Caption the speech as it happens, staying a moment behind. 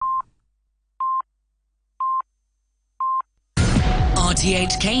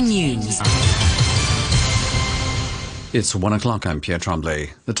RTHK News. It's 1 o'clock. I'm Pierre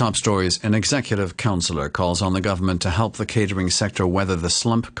Tremblay. The top stories: an executive councillor calls on the government to help the catering sector weather the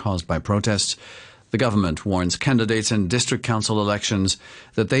slump caused by protests. The government warns candidates in district council elections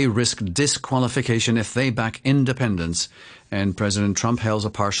that they risk disqualification if they back independence. And President Trump hails a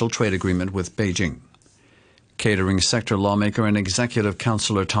partial trade agreement with Beijing. Catering sector lawmaker and executive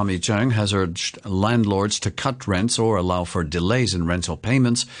councillor Tommy Cheung has urged landlords to cut rents or allow for delays in rental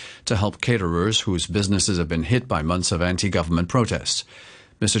payments to help caterers whose businesses have been hit by months of anti-government protests.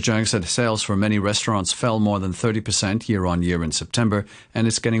 Mr. Cheung said sales for many restaurants fell more than 30% year-on-year in September, and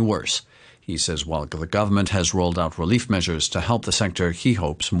it's getting worse. He says while the government has rolled out relief measures to help the sector, he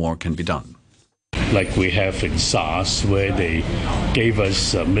hopes more can be done. Like we have in SARS, where they gave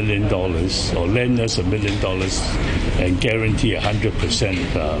us $1 million or lend us $1 million and guarantee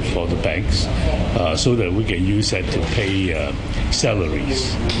 100% for the banks, so that we can use that to pay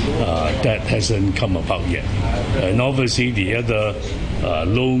salaries. That hasn't come about yet. And obviously the other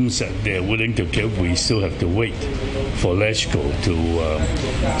loans that they're willing to give, we still have to wait for LESCO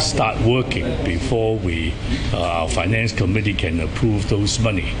to start working before our finance committee can approve those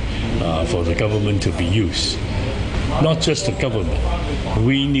money for the government to be used. Not just the government.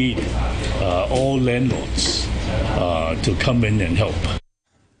 We need all landlords to come in and help.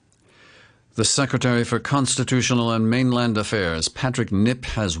 The Secretary for Constitutional and Mainland Affairs, Patrick Nip,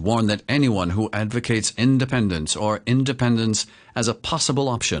 has warned that anyone who advocates independence or independence as a possible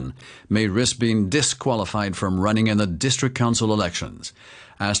option may risk being disqualified from running in the district council elections.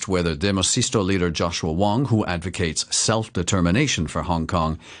 Asked whether Demosisto leader Joshua Wong, who advocates self-determination for Hong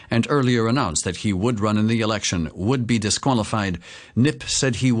Kong and earlier announced that he would run in the election, would be disqualified, Nip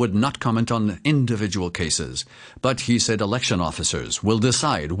said he would not comment on individual cases. But he said election officers will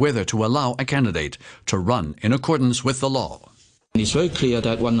decide whether to allow a candidate to run in accordance with the law. It's very clear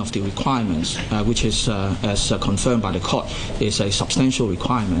that one of the requirements, which is, as confirmed by the court, is a substantial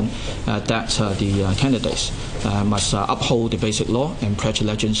requirement that the candidates must uphold the basic law and pledge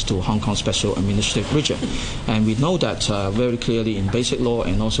allegiance to Hong Kong Special Administrative Region. And we know that very clearly in basic law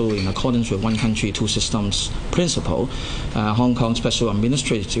and also in accordance with one country, two systems principle, Hong Kong Special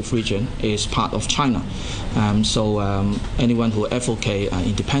Administrative Region is part of China. So anyone who advocates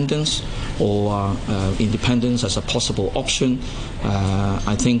independence or independence as a possible option,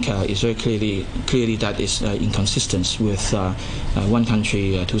 I think is very clearly that is inconsistent with one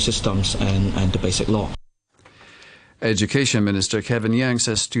country, two systems and the basic law. Education Minister Kevin Yang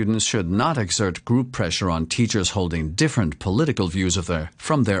says students should not exert group pressure on teachers holding different political views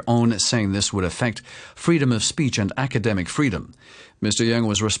from their own, saying this would affect freedom of speech and academic freedom. Mr. Yang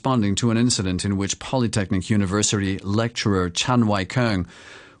was responding to an incident in which Polytechnic University lecturer Chan Wai-keung,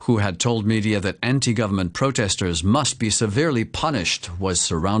 who had told media that anti-government protesters must be severely punished, was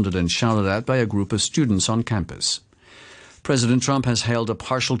surrounded and shouted at by a group of students on campus. President Trump has hailed a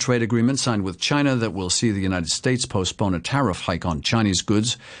partial trade agreement signed with China that will see the United States postpone a tariff hike on Chinese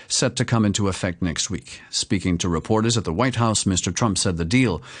goods set to come into effect next week. Speaking to reporters at the White House, Mr. Trump said the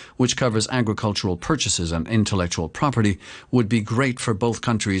deal, which covers agricultural purchases and intellectual property, would be great for both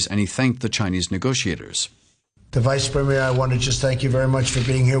countries, and he thanked the Chinese negotiators. The Vice Premier, I want to just thank you very much for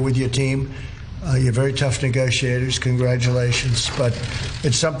being here with your team. You're very tough negotiators. Congratulations. But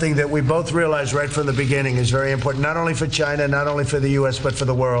it's something that we both realized right from the beginning is very important, not only for China, not only for the U.S., but for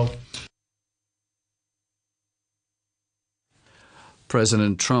the world.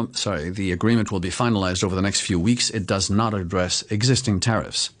 The agreement will be finalized over the next few weeks. It does not address existing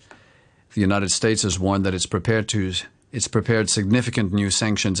tariffs. The United States has warned that it's prepared significant new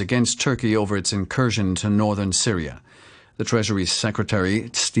sanctions against Turkey over its incursion into northern Syria. The Treasury Secretary,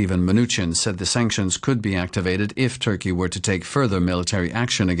 Stephen Mnuchin, said the sanctions could be activated if Turkey were to take further military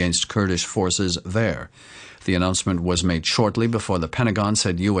action against Kurdish forces there. The announcement was made shortly before the Pentagon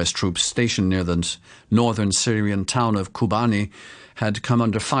said U.S. troops stationed near the northern Syrian town of Kobani had come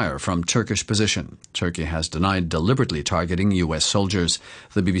under fire from Turkish position. Turkey has denied deliberately targeting U.S. soldiers.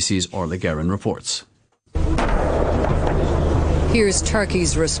 The BBC's Orly Guerin reports. Here's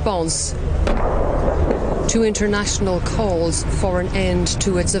Turkey's response to international calls for an end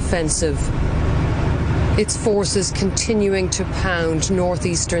to its offensive. Its forces continuing to pound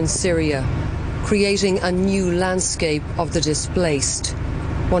northeastern Syria, creating a new landscape of the displaced.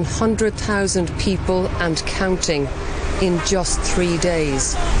 100,000 people and counting in just 3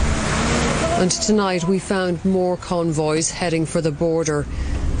 days. And tonight we found more convoys heading for the border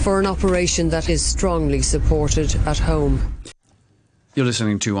for an operation that is strongly supported at home. You're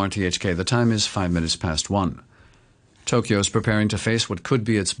listening to RTHK. The time is 1:05. Tokyo is preparing to face what could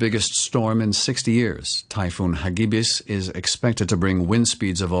be its biggest storm in 60 years. Typhoon Hagibis is expected to bring wind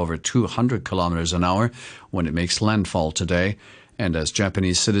speeds of over 200 kilometers an hour when it makes landfall today. And as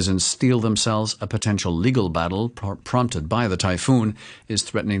Japanese citizens steel themselves, a potential legal battle prompted by the typhoon is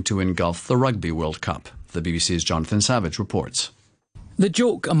threatening to engulf the Rugby World Cup. The BBC's Jonathan Savage reports. The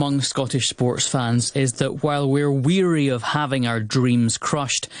joke among Scottish sports fans is that while we're weary of having our dreams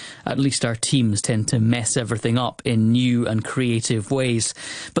crushed, at least our teams tend to mess everything up in new and creative ways.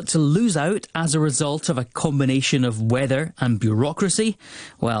 But to lose out as a result of a combination of weather and bureaucracy,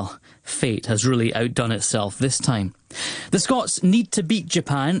 well, fate has really outdone itself this time. The Scots need to beat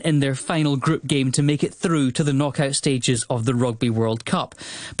Japan in their final group game to make it through to the knockout stages of the Rugby World Cup.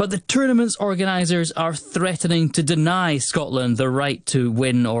 But the tournament's organisers are threatening to deny Scotland the right to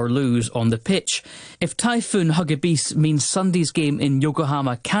win or lose on the pitch. If Typhoon Hagibis means Sunday's game in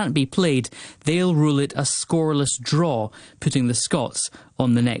Yokohama can't be played, they'll rule it a scoreless draw, putting the Scots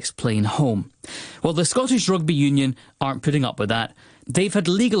on the next plane home. Well, the Scottish Rugby Union aren't putting up with that. They've had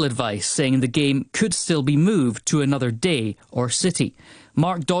legal advice saying the game could still be moved to another day or city.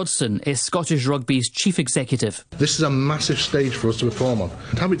 Mark Dodson is Scottish Rugby's chief executive. This is a massive stage for us to perform on.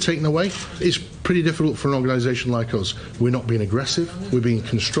 To have it taken away, it's pretty difficult for an organisation like us. We're not being aggressive, we're being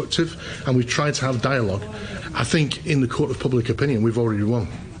constructive, and we've tried to have dialogue. I think in the court of public opinion, we've already won.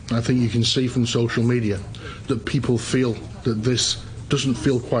 I think you can see from social media that people feel that this doesn't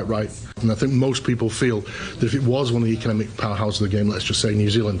feel quite right. And I think most people feel that if it was one of the economic powerhouses of the game, let's just say New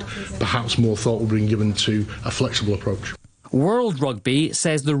Zealand, perhaps more thought would be given to a flexible approach. World Rugby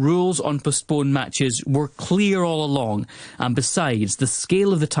says the rules on postponed matches were clear all along, and besides, the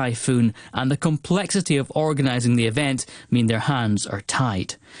scale of the typhoon and the complexity of organising the event mean their hands are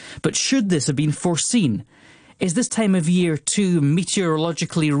tied. But should this have been foreseen? Is this time of year too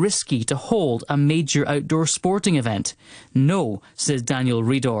meteorologically risky to hold a major outdoor sporting event? No, says Daniel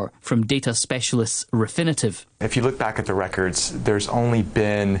Redor from data specialists Refinitiv. If you look back at the records, there's only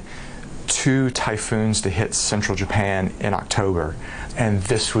been 2 typhoons to hit central Japan in October, and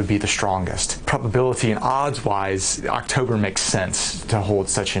this would be the strongest. Probability and odds-wise, October makes sense to hold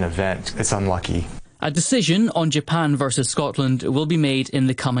such an event. It's unlucky. A decision on Japan versus Scotland will be made in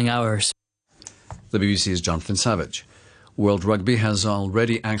the coming hours. The BBC's Jonathan Savage. World Rugby has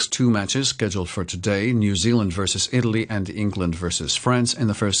already axed 2 matches scheduled for today, New Zealand versus Italy and England versus France, in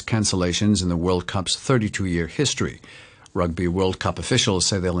the first cancellations in the World Cup's 32-year history. Rugby World Cup officials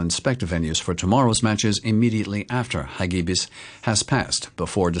say they'll inspect venues for tomorrow's matches immediately after Hagibis has passed,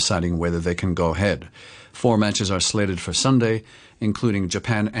 before deciding whether they can go ahead. 4 matches are slated for Sunday, including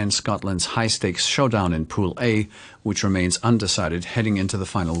Japan and Scotland's high-stakes showdown in Pool A, which remains undecided heading into the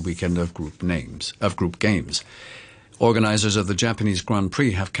final weekend of group games. Organisers of the Japanese Grand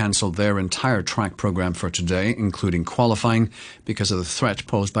Prix have cancelled their entire track programme for today, including qualifying, because of the threat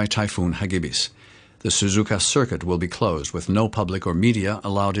posed by Typhoon Hagibis. The Suzuka circuit will be closed, with no public or media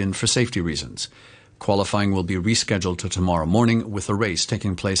allowed in for safety reasons. Qualifying will be rescheduled to tomorrow morning, with the race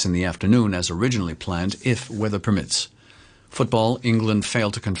taking place in the afternoon as originally planned, if weather permits. Football, England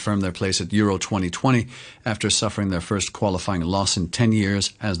failed to confirm their place at Euro 2020 after suffering their first qualifying loss in 10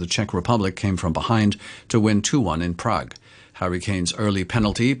 years as the Czech Republic came from behind to win 2-1 in Prague. Harry Kane's early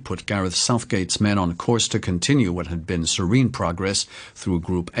penalty put Gareth Southgate's men on course to continue what had been serene progress through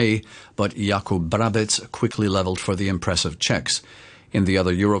Group A, but Jakub Brabec quickly levelled for the impressive Czechs. In the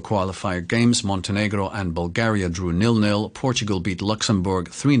other Euro qualifier games, Montenegro and Bulgaria drew 0-0, Portugal beat Luxembourg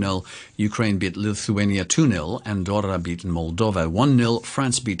 3-0, Ukraine beat Lithuania 2-0, Andorra beat Moldova 1-0,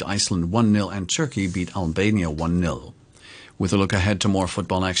 France beat Iceland 1-0, and Turkey beat Albania 1-0. With a look ahead to more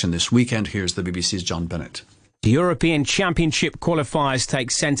football action this weekend, here's the BBC's John Bennett. The European Championship qualifiers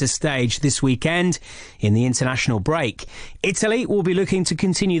take centre stage this weekend in the international break. Italy will be looking to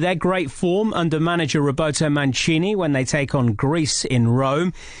continue their great form under manager Roberto Mancini when they take on Greece in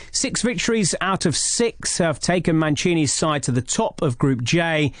Rome. 6 victories out of 6 have taken Mancini's side to the top of Group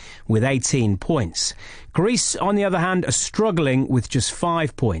J with 18 points. Greece, on the other hand, are struggling with just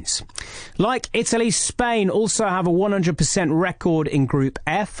 5 points. Like Italy, Spain also have a 100% record in Group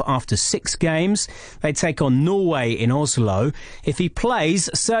F after 6 games. They take on Norway in Oslo. If he plays,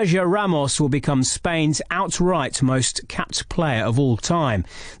 Sergio Ramos will become Spain's outright most capped player of all time.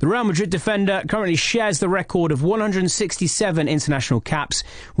 The Real Madrid defender currently shares the record of 167 international caps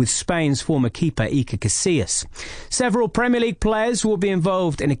with Spain's former keeper Iker Casillas. Several Premier League players will be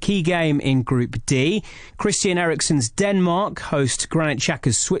involved in a key game in Group D. Christian Eriksen's Denmark host Granit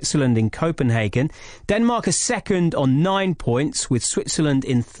Xhaka's Switzerland in Copenhagen. Denmark are second on 9 points, with Switzerland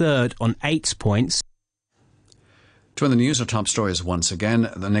in third on 8 points. To end the news, our top stories once again.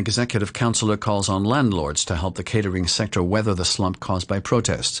 An executive councillor calls on landlords to help the catering sector weather the slump caused by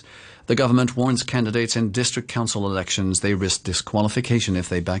protests. The government warns candidates in district council elections they risk disqualification if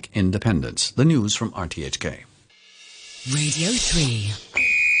they back independence. The news from RTHK. Radio 3.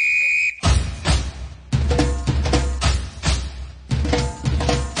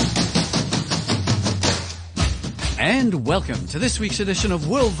 And welcome to this week's edition of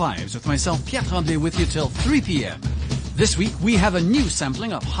World Vibes with myself, Pierre Tremblay, with you till 3 p.m. This week we have a new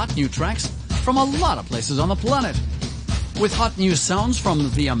sampling of hot new tracks from a lot of places on the planet. With hot new sounds from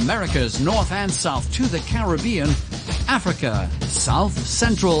the Americas, North and South, to the Caribbean, Africa, South,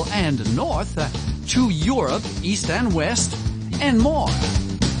 Central and North, to Europe, East and West, and more.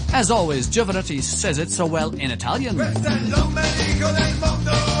 As always, Giovanotti says it so well in Italian.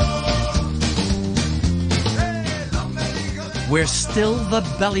 We're still the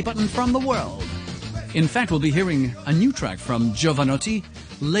belly button from the world. In fact, we'll be hearing a new track from Giovanotti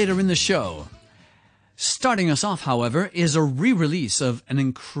later in the show. Starting us off, however, is a re-release of an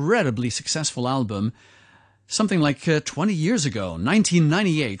incredibly successful album. Something like 20 years ago,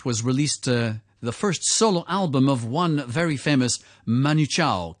 1998, was released the first solo album of one very famous Manu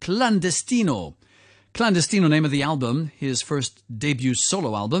Chao, Clandestino. Clandestino, name of the album, his first debut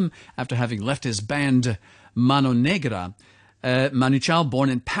solo album after having left his band Mano Negra. Manu Chao,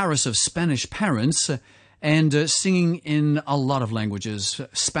 born in Paris of Spanish parents, and singing in a lot of languages: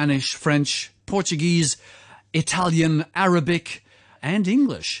 Spanish, French, Portuguese, Italian, Arabic, and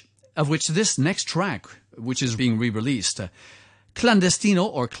English, of which this next track, which is being re-released,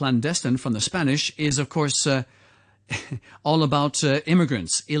 Clandestino, or Clandestine from the Spanish, is of course all about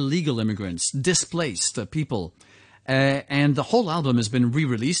immigrants, illegal immigrants, displaced people. And the whole album has been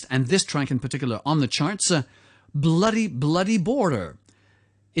re-released, and this track in particular on the charts, Bloody, Bloody Border.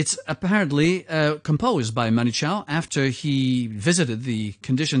 It's apparently composed by Manu Chao after he visited the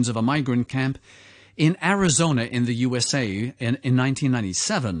conditions of a migrant camp in Arizona in the USA in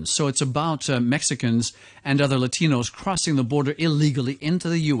 1997. So it's about Mexicans and other Latinos crossing the border illegally into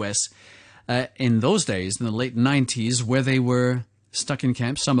the US in those days, in the late 90s, where they were stuck in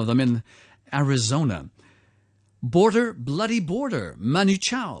camps, some of them in Arizona. Border, Bloody Border, Manu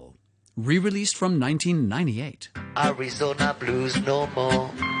Chao. Re-released from 1998. Arizona blues no more.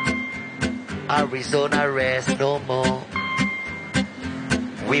 Arizona rest no more.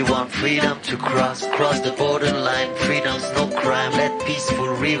 We want freedom to cross the borderline. Freedom's no crime. Let peaceful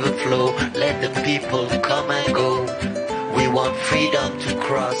river flow. Let the people come and go. We want freedom to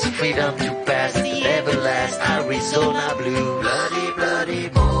cross, freedom to pass, never last. Arizona blue. Bloody, bloody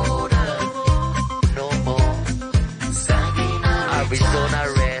border. No more.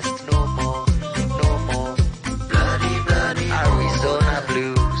 Arizona rest.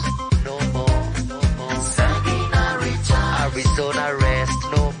 Arizona rest,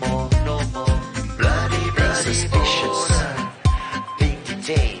 no more, no more. Bloody, being suspicious, being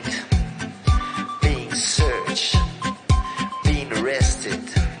detained, being searched, being arrested.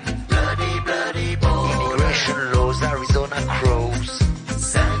 Bloody, bloody border. Immigration laws, Arizona crows.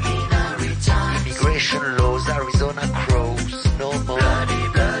 Immigration laws, Arizona crows. No more. Bloody,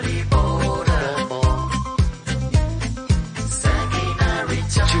 bloody border. No more.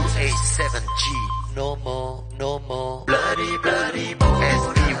 287G. No more, no more. Bloody, bloody border.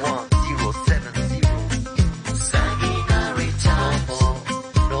 SB1070.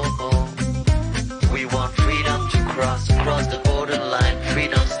 No more. We want freedom to cross the borderline.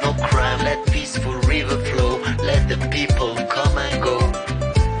 Freedom's no crime. Let peaceful river flow. Let the people come and go.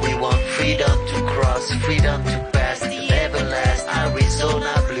 We want freedom to cross, freedom to pass, never last.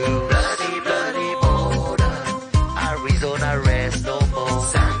 Arizona blue. Bloody, bloody border. Arizona rest, no more.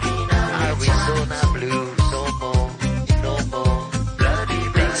 Arizona blues, no more, no more. Bloody,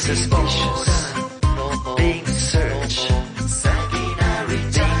 being suspicious, no more. Being searched,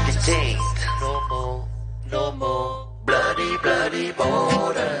 being detained, no more, no more. Bloody, bloody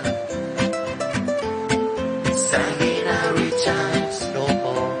border. Sanguinary times, no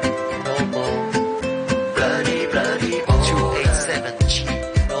more, no more. Bloody, bloody border. 287G,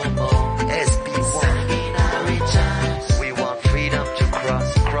 no more. SB1, sanguinary times. We want freedom to cross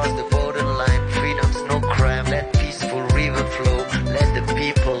the borderline. Freedom's no crime. Let peaceful river flow. Let the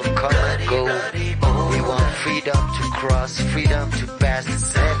people come and go. We want freedom to cross, freedom to pass,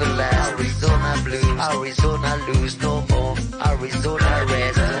 never last. Arizona blues, Arizona lose, no more. Arizona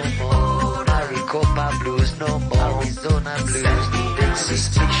rest, no more. Maricopa blues, no more. Arizona blues, being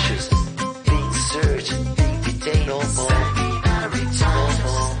suspicious, being searched, being detained, no more.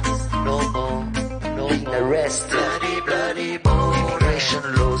 No more, no more. Being arrested. Bloody, bloody border. Immigration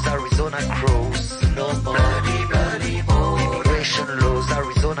laws, Arizona crows. No more. Bloody, bloody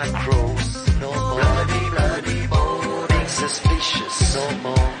macros. No more bloody, bloody boarding suspicious. No more